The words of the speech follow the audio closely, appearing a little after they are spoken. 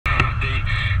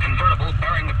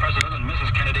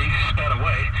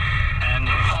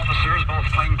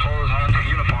plainclothes and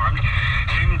uniformed,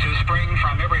 seemed to spring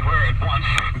from everywhere at once,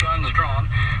 guns drawn,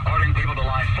 ordering people to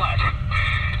lie flat.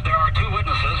 There are two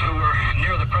witnesses who were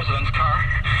near the president's car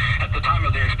at the time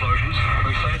of the explosions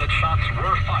who say that shots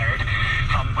were fired,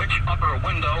 from which upper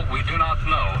window we do not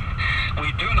know.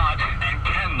 We do not and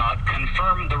cannot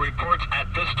confirm the reports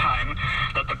at this time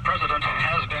that the president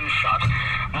has been shot.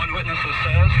 One witness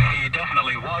says he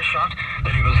definitely was shot,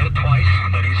 that he was hit twice,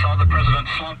 that he saw the president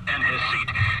slump in his seat.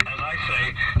 As I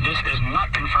say, this is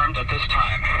not confirmed at this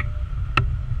time.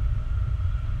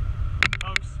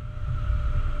 Folks.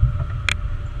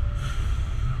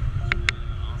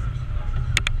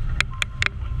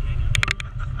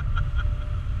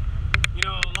 You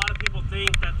know, a lot of people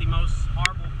think that the most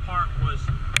horrible part was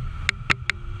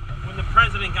when the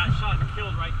president got shot and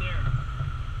killed right there.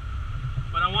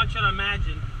 But I want you to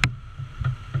imagine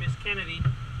Miss Kennedy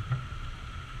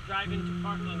driving to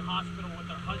Parkland Hospital with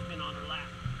her husband on her lap.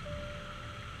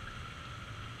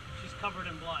 She's covered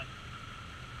in blood.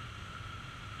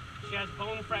 She has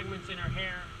bone fragments in her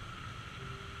hair,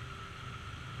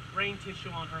 brain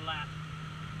tissue on her lap.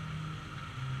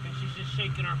 And she's just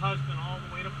shaking her husband all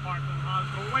the way to Parkland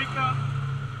Hospital. Wake up!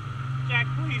 Jack,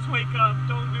 please wake up.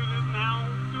 Don't do this now.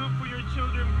 Do it for your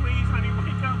children, please, honey.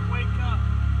 Wake up, wake up.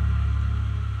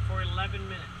 For 11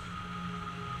 minutes.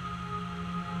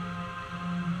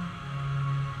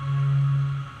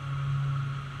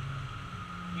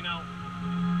 You know,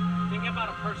 think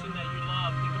about a person that you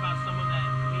love. Think about someone that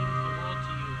means the world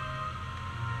to you.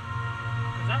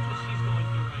 Because that's what she's going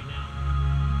through right now.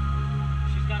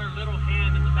 She's got her little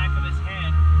hand in the back of his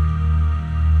head.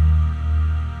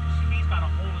 He's got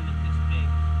a hole in it this big.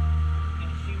 And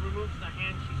if she removes the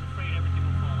hand, she's afraid everything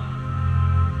will fall out.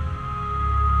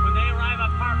 When they arrive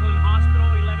at Parkland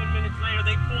Hospital, 11 minutes later,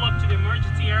 they pull up to the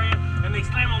emergency area and they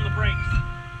slam on the brakes.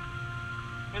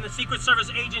 And the Secret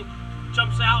Service agent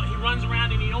jumps out, he runs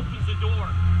around and he opens the door.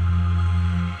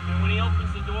 And when he opens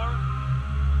the door,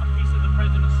 a piece of the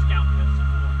president's scalp hits the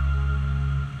floor.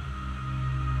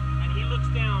 And he looks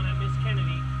down at Miss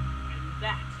Kennedy, and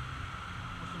that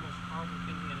was the most horrible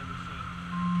thing he had ever seen.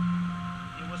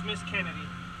 It was Miss Kennedy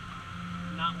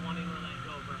not wanting to let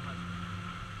go of her husband.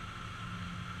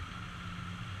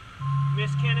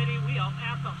 Miss Kennedy, we are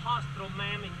at the hospital,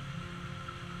 ma'am.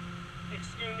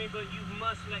 Excuse me, but you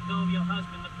must let go of your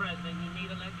husband, the president. You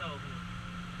need to let go of him.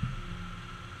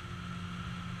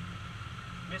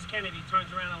 Miss Kennedy turns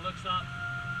around and looks up.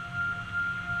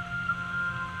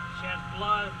 She has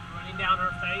blood running down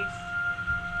her face.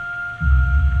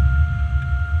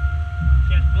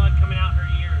 She has blood coming out her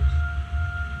ears.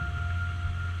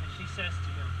 And she says to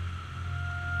him,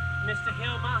 Mr.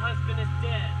 Hill, my husband is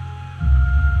dead.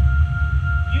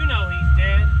 You know he's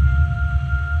dead.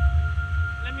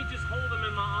 Let me just hold him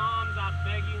in my arms, I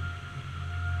beg you.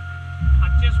 I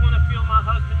just want to feel my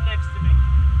husband next to me.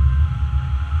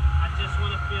 I just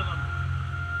want to feel him.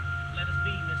 Let us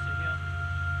be, Mr. Hill.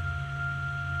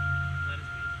 Let us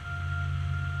be.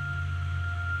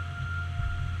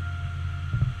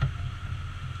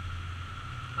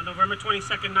 On November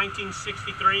 22nd,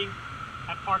 1963,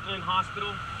 at Parkland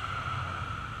Hospital,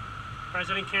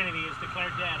 President Kennedy is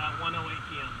declared dead at 1:08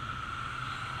 p.m.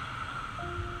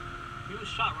 He was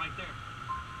shot right there.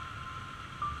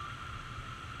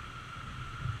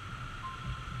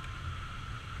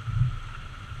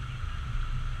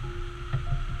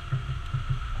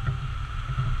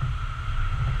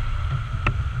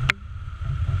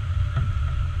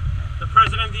 The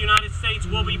President of the United States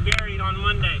will be buried on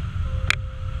Monday.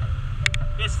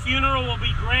 His funeral will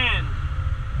be grand.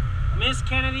 Miss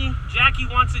Kennedy, Jackie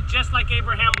wants it just like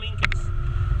Abraham Lincoln's.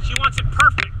 She wants it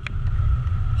perfect.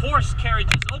 Horse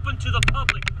carriages open to the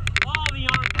public, all the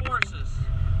armed forces.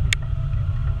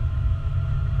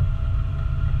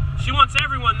 She wants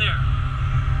everyone there.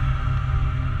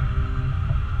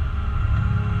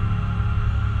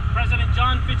 President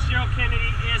John Fitzgerald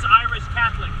Kennedy is Irish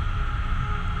Catholic.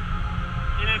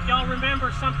 And if y'all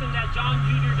remember something that John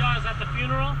Jr. does at the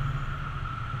funeral,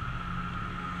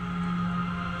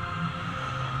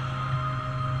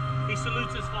 he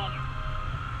salutes his father.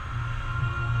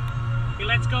 He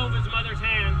lets go of his mother's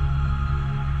hand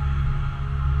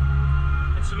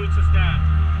and salutes his dad.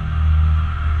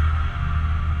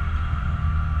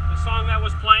 The song that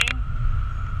was playing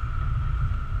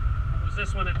was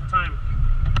this one at the time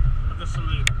of the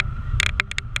salute.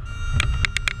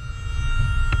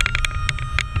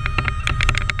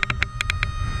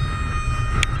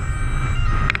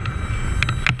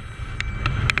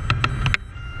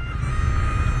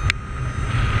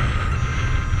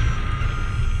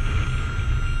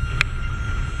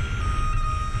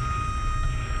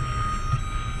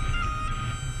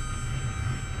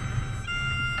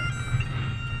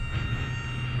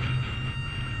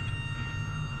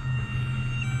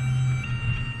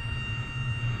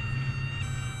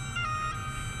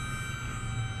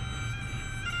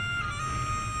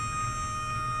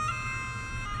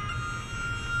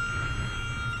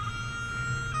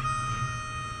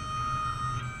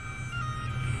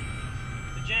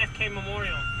 JFK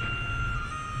Memorial.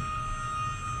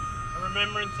 A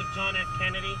remembrance of John F.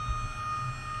 Kennedy.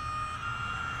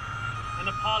 An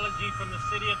apology from the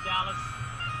city of Dallas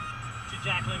to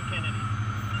Jacqueline Kennedy.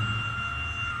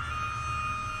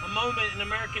 A moment in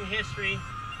American history,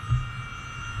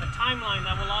 a timeline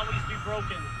that will always be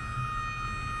broken.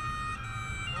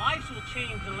 Lives will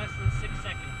change in less than 6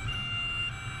 seconds.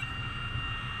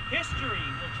 History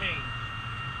will change.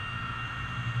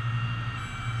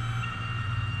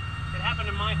 It happened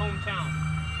in my hometown.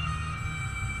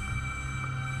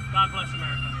 God bless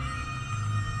America.